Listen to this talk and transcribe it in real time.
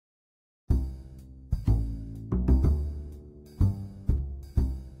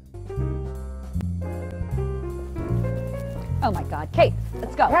Oh my God, Kate,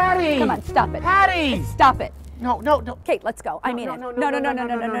 let's go. Patty! Come on, stop it. Patty! Stop it. No. Kate, let's go. I mean it.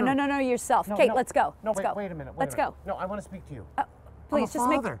 No, yourself. Kate, let's go. No, let's go. wait a minute. Let's go. No, I want to speak to you. Please, just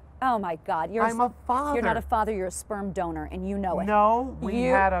father. Oh my God, I'm a father. You're not a father. You're a sperm donor, and you know it. No, we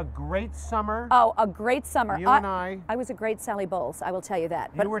had a great summer. Oh, a great summer. You and I. I was a great Sally Bowles. I will tell you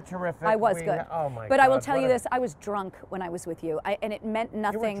that. You were terrific. I was good. Oh my God. But I will tell you this: I was drunk when I was with you, and it meant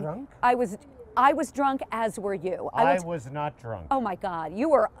nothing. You were drunk? I was drunk, as were you. I was not drunk. Oh my God, you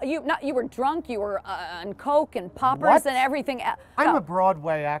were drunk. You were on coke and poppers and everything. I'm a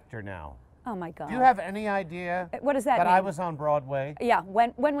Broadway actor now. Oh my God. Do you have any idea? What does that mean? That I was on Broadway? Yeah.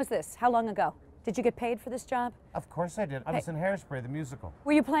 When was this? How long ago? Did you get paid for this job? Of course I did. I was in Hairspray, the musical.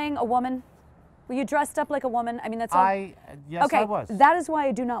 Were you playing a woman? Were you dressed up like a woman? I mean, that's all. Yes, okay, I was. That is why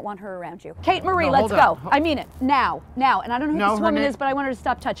I do not want her around you. Kate Marie, No, let's hold go. on. I mean it. Now. And I don't know who this woman is, but I want her to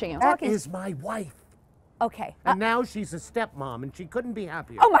stop touching you. That is my wife. Okay. And now she's a stepmom, and she couldn't be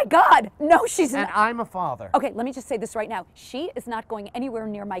happier. Oh my God! No, she's not. And I'm a father. Okay, let me just say this right now. She is not going anywhere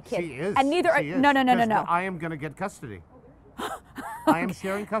near my kid. She is. And neither are. She is. No. I am going to get custody. I am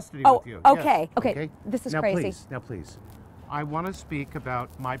sharing custody with you. Okay. Yes. Okay. This is crazy. Now please. I want to speak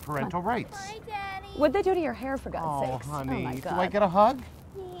about my parental rights. Hi, Daddy. What'd they do to your hair, for God's sakes? Honey. Oh, my God. Do I get a hug?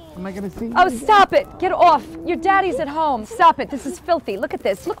 Am I going to see you? Oh, stop it. Get off. Your daddy's at home. Stop it. This is filthy. Look at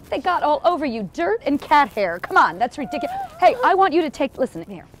this. Look what they got all over you. Dirt and cat hair. Come on. That's ridiculous. Hey, I want you to take, listen,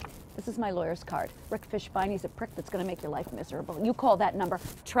 here. This is my lawyer's card. Rick Fishbein, he's a prick that's going to make your life miserable. You call that number.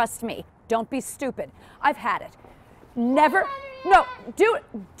 Trust me. Don't be stupid. I've had it. Never. No.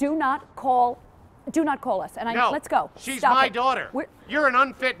 Do not call us. And No, let's go. She's Stop my it. daughter. You're an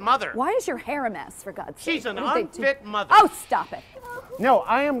unfit mother. Why is your hair a mess, for God's sake? She's an unfit mother. Oh, stop it. No,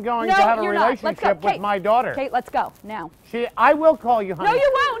 I am going No, to have a you're not. Let's go. relationship with Kate, my daughter. Kate, let's go now. I will call you, honey. No,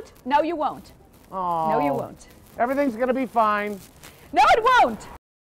 you won't. No, you won't. Oh, No, you won't. Everything's going to be fine. No, it won't.